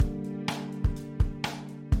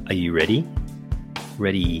Are you ready?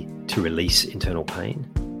 Ready to release internal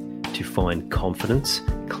pain? To find confidence,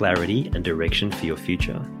 clarity, and direction for your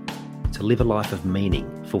future? To live a life of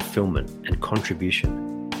meaning, fulfillment, and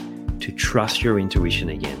contribution? To trust your intuition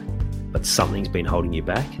again, but something's been holding you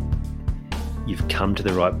back? You've come to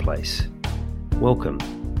the right place. Welcome.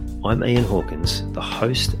 I'm Ian Hawkins, the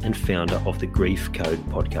host and founder of the Grief Code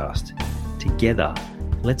podcast. Together,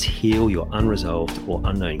 let's heal your unresolved or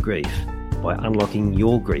unknown grief by unlocking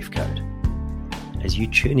your grief code. As you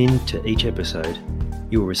tune in to each episode,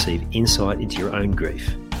 you will receive insight into your own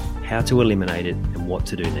grief, how to eliminate it, and what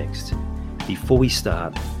to do next. Before we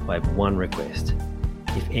start, I have one request.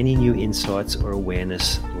 If any new insights or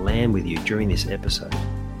awareness land with you during this episode,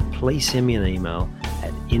 please send me an email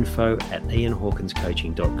at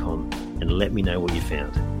info@ianhawkinscoaching.com and let me know what you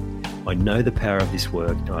found. I know the power of this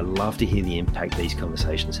work and I love to hear the impact these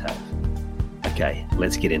conversations have. Okay,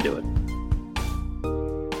 let's get into it.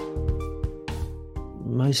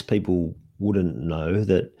 Most people wouldn't know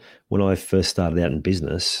that when I first started out in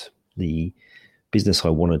business, the business I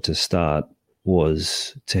wanted to start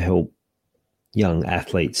was to help young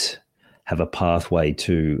athletes have a pathway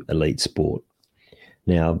to elite sport.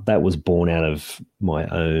 Now, that was born out of my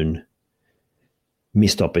own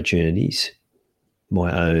missed opportunities,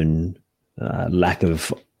 my own lack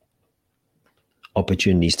of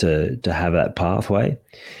opportunities to have that pathway.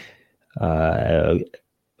 A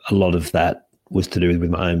lot of that was to do with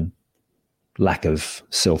my own lack of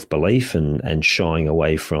self-belief and shying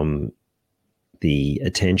away from the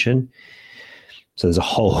attention. So there's a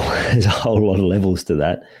whole lot of levels to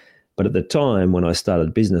that. But at the time when I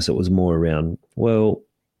started business, it was more around, well,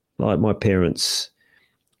 like my parents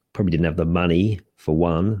probably didn't have the money for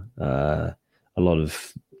one. A lot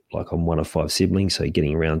of, like I'm one of 5 siblings, so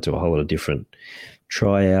getting around to a whole lot of different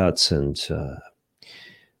tryouts and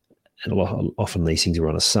often these things were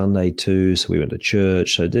on a Sunday too, so we went to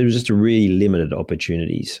church. So there was just really limited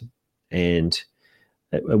opportunities. And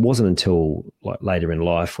it wasn't until like later in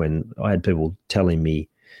life when I had people telling me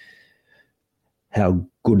how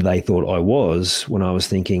good they thought I was, when I was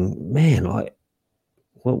thinking, man,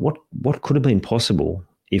 what could have been possible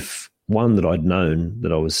if, one, that I'd known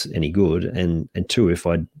that I was any good, and two, if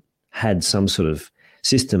I'd had some sort of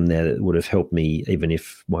system there that would have helped me even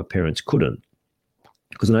if my parents couldn't.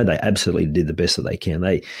 Because I know they absolutely did the best that they can.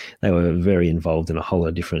 They were very involved in a whole lot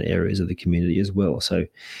of different areas of the community as well. So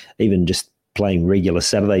even just playing regular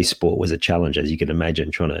Saturday sport was a challenge, as you can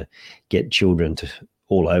imagine, trying to get children to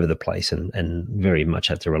all over the place and very much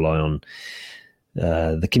had to rely on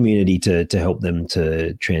the community to help them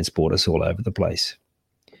to transport us all over the place.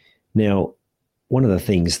 Now, one of the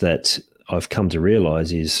things that I've come to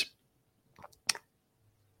realize is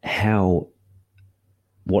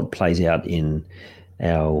what plays out in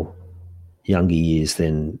our younger years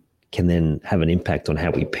can then have an impact on how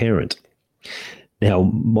we parent. Now,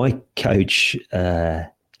 my coach,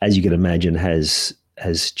 as you can imagine, has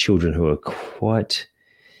children who are quite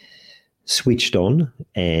switched on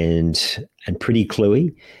and pretty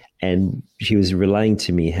cluey. And she was relaying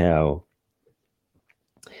to me how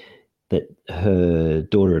that her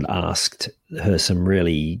daughter had asked her some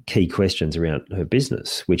really key questions around her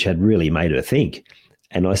business, which had really made her think.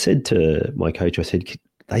 And I said to my coach, I said,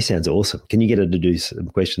 "They sounds awesome. Can you get her to do some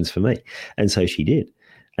questions for me?" And so she did.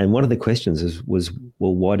 And one of the questions was,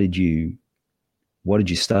 well, why did you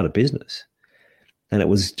start a business? And it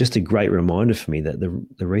was just a great reminder for me that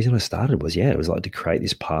the reason I started was, it was like to create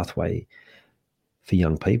this pathway for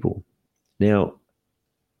young people. Now,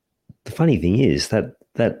 the funny thing is that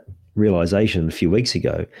realization a few weeks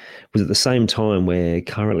ago was at the same time where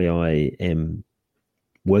currently I am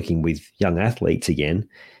working with young athletes again,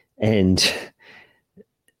 and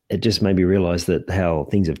it just made me realize that how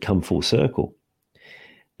things have come full circle.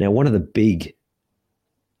 Now, one of the big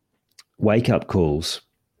wake-up calls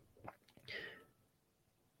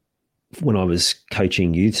when I was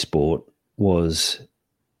coaching youth sport was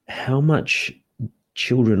how much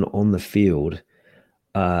children on the field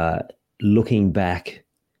are looking back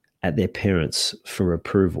at their parents for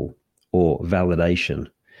approval or validation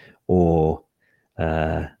or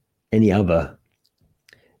any other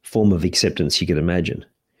form of acceptance you could imagine.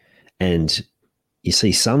 And you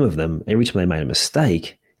see some of them, every time they made a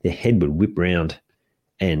mistake, their head would whip round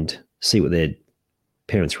and see what their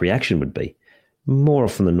parents' reaction would be. More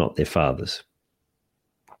often than not, their fathers.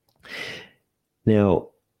 Now,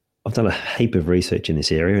 I've done a heap of research in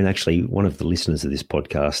this area, and actually one of the listeners of this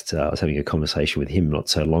podcast, I was having a conversation with him not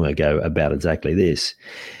so long ago about exactly this.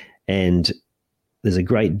 And there's a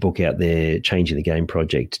great book out there, Changing the Game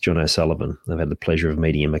Project, John O'Sullivan. I've had the pleasure of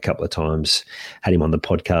meeting him a couple of times, had him on the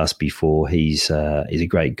podcast before. He's a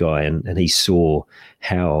great guy, and he saw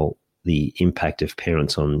how the impact of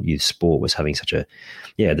parents on youth sport was having such a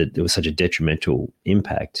detrimental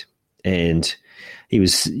impact. And he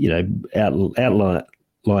was,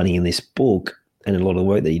 outlining in this book and in a lot of the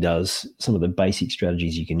work that he does, some of the basic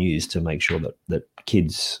strategies you can use to make sure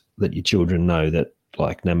that your children know that,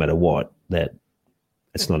 like, no matter what, that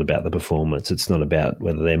it's not about the performance. It's not about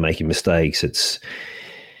whether they're making mistakes. It's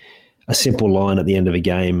a simple line at the end of a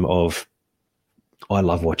game of, I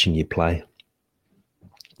love watching you play.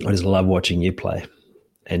 I just love watching you play,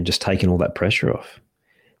 and just taking all that pressure off.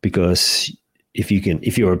 Because if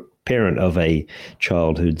you're a parent of a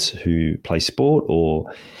child who plays sport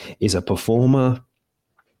or is a performer,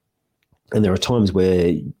 and there are times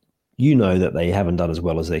where you know that they haven't done as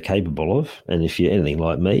well as they're capable of, and if you're anything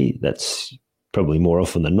like me, that's probably more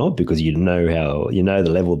often than not, because you know the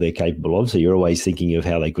level they're capable of, so you're always thinking of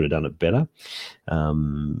how they could have done it better.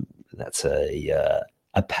 That's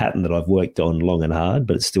a pattern that I've worked on long and hard,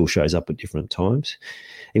 but it still shows up at different times.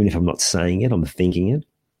 Even if I'm not saying it, I'm thinking it.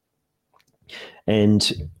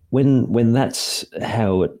 And when that's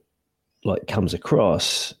how it comes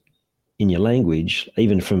across in your language,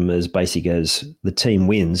 even from as basic as the team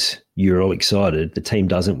wins, you're all excited. The team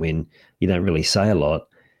doesn't win, you don't really say a lot.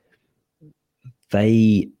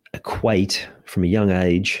 They equate from a young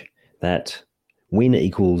age that win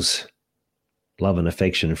equals love and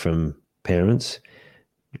affection from parents.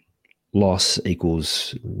 Loss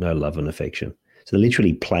equals no love and affection. So they're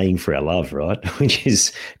literally playing for our love, right? Which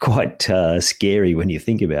is quite scary when you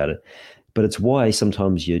think about it. But it's why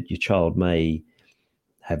sometimes your child may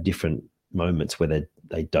have different moments where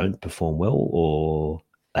they don't perform well, or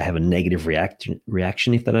they have a negative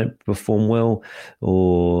reaction if they don't perform well,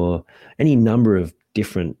 or any number of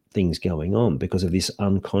different things going on because of this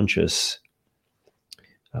unconscious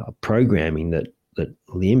programming that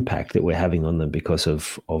the impact that we're having on them because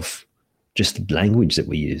of just the language that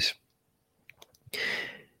we use.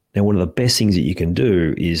 Now, one of the best things that you can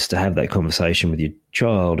do is to have that conversation with your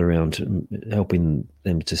child around helping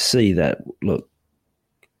them to see that, look,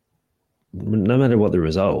 no matter what the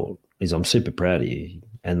result is, I'm super proud of you,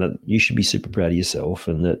 and that you should be super proud of yourself,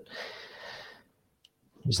 and that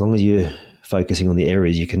as long as you're focusing on the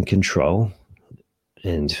areas you can control,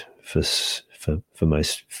 and for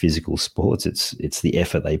most physical sports, it's the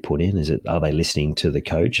effort they put in. Are they listening to the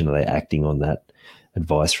coach, and are they acting on that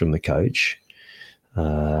advice from the coach?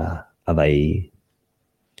 Are they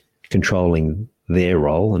controlling their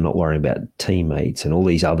role and not worrying about teammates and all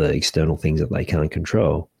these other external things that they can't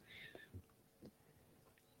control?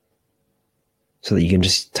 So that you can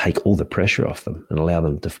just take all the pressure off them and allow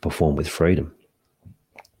them to perform with freedom.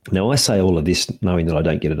 Now, I say all of this knowing that I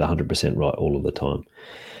don't get it 100% right all of the time.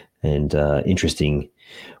 And interesting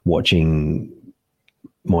watching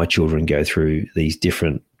my children go through these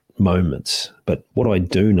different moments. But what I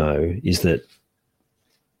do know is that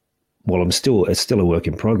while it's still a work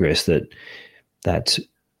in progress, that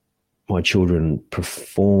my children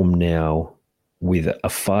perform now with a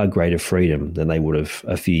far greater freedom than they would have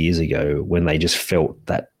a few years ago, when they just felt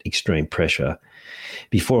that extreme pressure.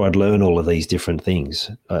 Before I'd learn all of these different things,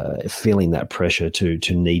 feeling that pressure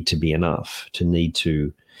to need to be enough, to need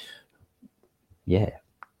to,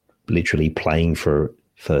 literally playing for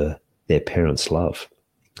their parents' love.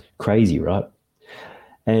 Crazy, right?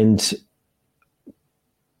 And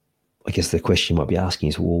I guess the question you might be asking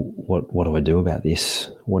is, well, what do I do about this?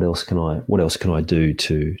 What else can I do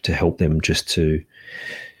to help them just to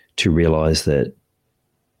realize that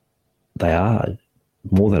they are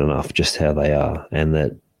more than enough just how they are, and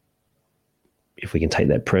that if we can take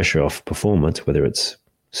that pressure off performance, whether it's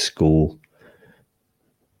school,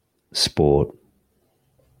 sport,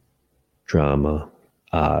 drama,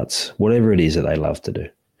 arts, whatever it is that they love to do.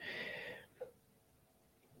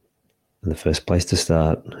 And the first place to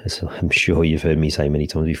start, as I'm sure you've heard me say many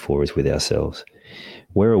times before, is with ourselves.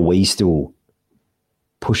 Where are we still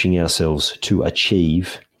pushing ourselves to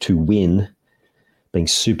achieve, to win, being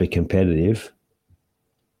super competitive?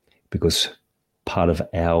 Because part of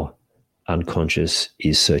our unconscious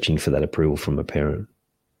is searching for that approval from a parent.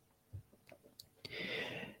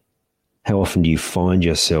 How often do you find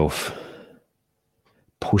yourself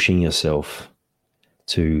pushing yourself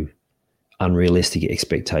to unrealistic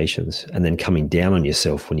expectations and then coming down on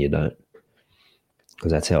yourself when you don't?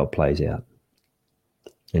 Because that's how it plays out.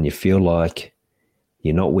 And you feel like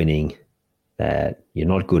you're not winning, that you're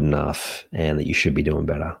not good enough, and that you should be doing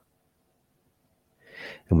better.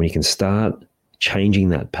 And when you can start changing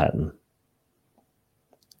that pattern,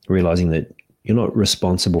 realizing that You're not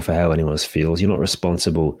responsible for how anyone else feels. You're not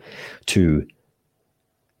responsible to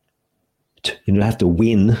you don't have to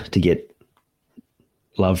win to get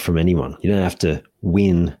love from anyone. You don't have to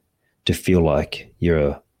win to feel like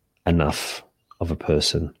you're enough of a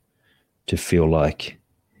person, to feel like,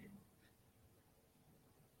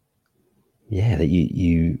 that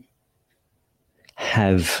you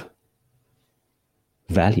have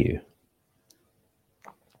value.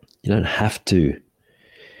 You don't have to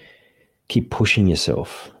keep pushing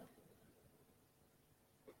yourself.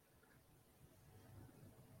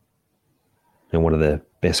 And one of the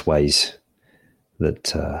best ways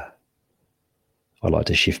that I like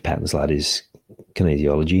to shift patterns like is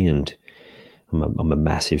kinesiology, and I'm a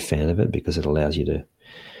massive fan of it because it allows you to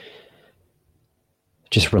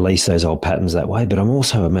just release those old patterns that way. But I'm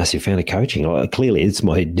also a massive fan of coaching. Clearly, it's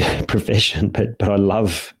my profession, but I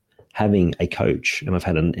love having a coach, and I've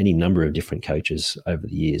had any number of different coaches over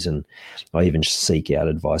the years, and I even seek out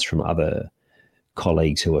advice from other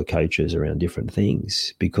colleagues who are coaches around different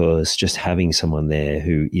things, because just having someone there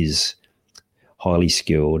who is highly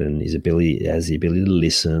skilled and has the ability to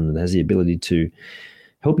listen and has the ability to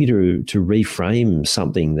help you to reframe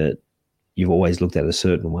something that you've always looked at a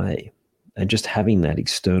certain way, and just having that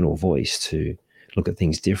external voice to look at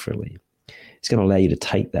things differently, it's going to allow you to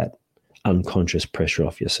take that unconscious pressure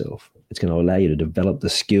off yourself. It's going to allow you to develop the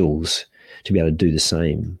skills to be able to do the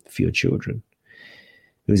same for your children.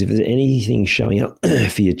 Because if there's anything showing up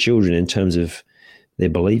for your children in terms of their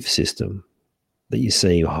belief system that you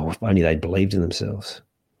see, if only they'd believed in themselves.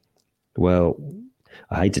 Well,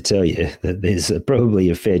 I hate to tell you that there's probably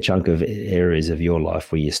a fair chunk of areas of your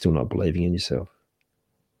life where you're still not believing in yourself.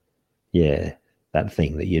 Yeah, that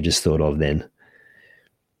thing that you just thought of then.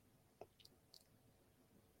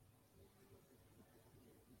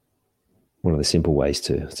 One of the simple ways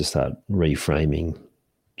to start reframing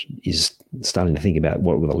is starting to think about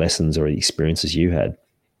what were the lessons or experiences you had.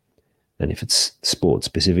 And if it's sport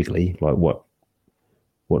specifically, like what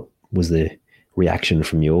was the reaction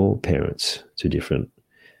from your parents to different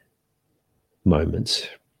moments?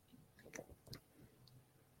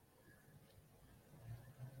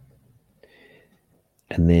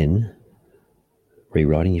 And then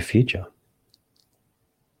rewriting your future.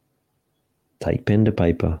 Take pen to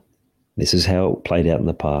paper. This is how it played out in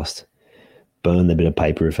the past. Burn the bit of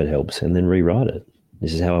paper if it helps, and then rewrite it.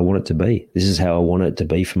 This is how I want it to be. This is how I want it to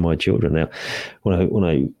be for my children. Now, when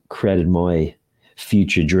I created my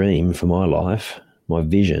future dream for my life, my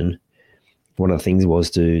vision, one of the things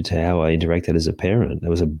was to how I interacted as a parent. That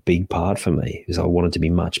was a big part for me, because I wanted to be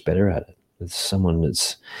much better at it. It's someone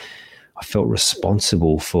I felt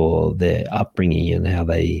responsible for their upbringing and how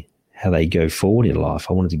they go forward in life.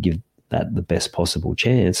 I wanted to give that the best possible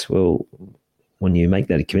chance. Well, when you make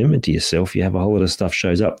that commitment to yourself, you have a whole lot of stuff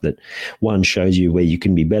shows up that, one, shows you where you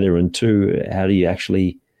can be better, and two, how do you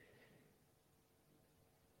actually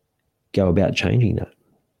go about changing that?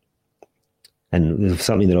 And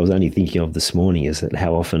something that I was only thinking of this morning is that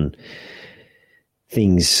how often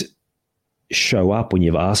things show up when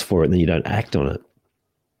you've asked for it and then you don't act on it.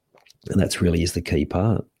 And that's really is the key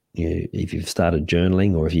part. If you've started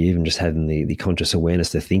journaling, or if you even just having the conscious awareness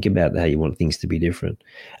to think about how you want things to be different,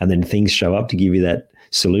 and then things show up to give you that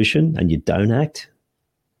solution and you don't act,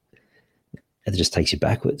 it just takes you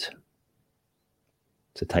backwards.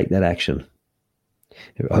 So take that action.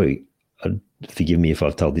 Forgive me if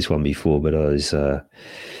I've told this one before, but I was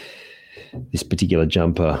this particular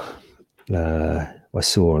jumper I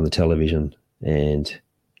saw on the television, and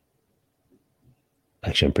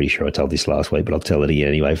actually, I'm pretty sure I told this last week, but I'll tell it again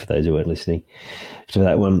anyway for those who weren't listening to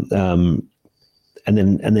that one. And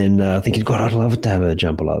then thinking, God, I'd love to have a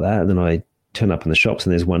jumper like that. And then I turn up in the shops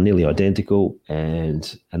and there's one nearly identical.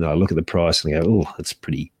 And then I look at the price and I go, oh, that's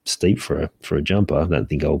pretty steep for a jumper. I don't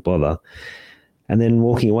think I'll bother. And then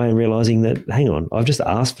walking away and realizing that, hang on, I've just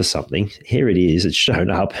asked for something. Here it is. It's shown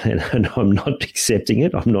up, and I'm not accepting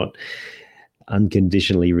it. I'm not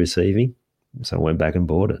unconditionally receiving. So I went back and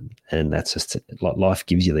bought it. And that's just like life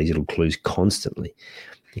gives you these little clues constantly.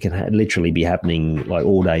 It can literally be happening like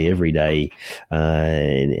all day, every day,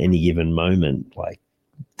 in any given moment, like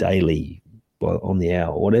daily, on the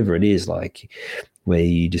hour, whatever it is, like where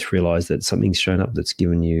you just realize that something's shown up that's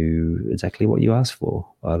given you exactly what you asked for,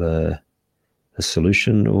 either a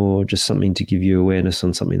solution or just something to give you awareness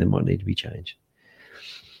on something that might need to be changed.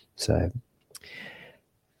 So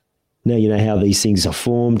now you know how these things are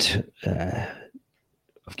formed.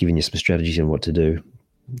 I've given you some strategies on what to do.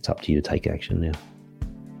 It's up to you to take action now.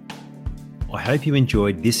 I hope you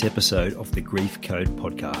enjoyed this episode of the Grief Code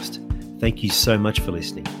podcast. Thank you so much for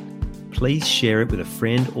listening. Please share it with a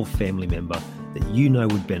friend or family member that that you know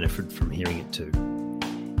would benefit from hearing it too.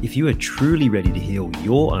 If you are truly ready to heal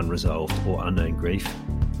your unresolved or unknown grief,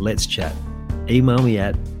 let's chat. Email me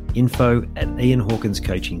at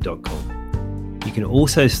info@ianhawkinscoaching.com. You can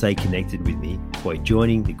also stay connected with me by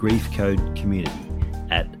joining the Grief Code community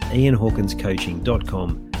at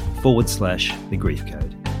ianhawkinscoaching.com/the Grief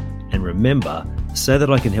Code. And remember, so that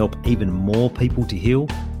I can help even more people to heal,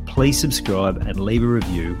 please subscribe and leave a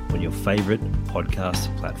review on your favorite podcast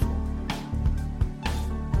platform.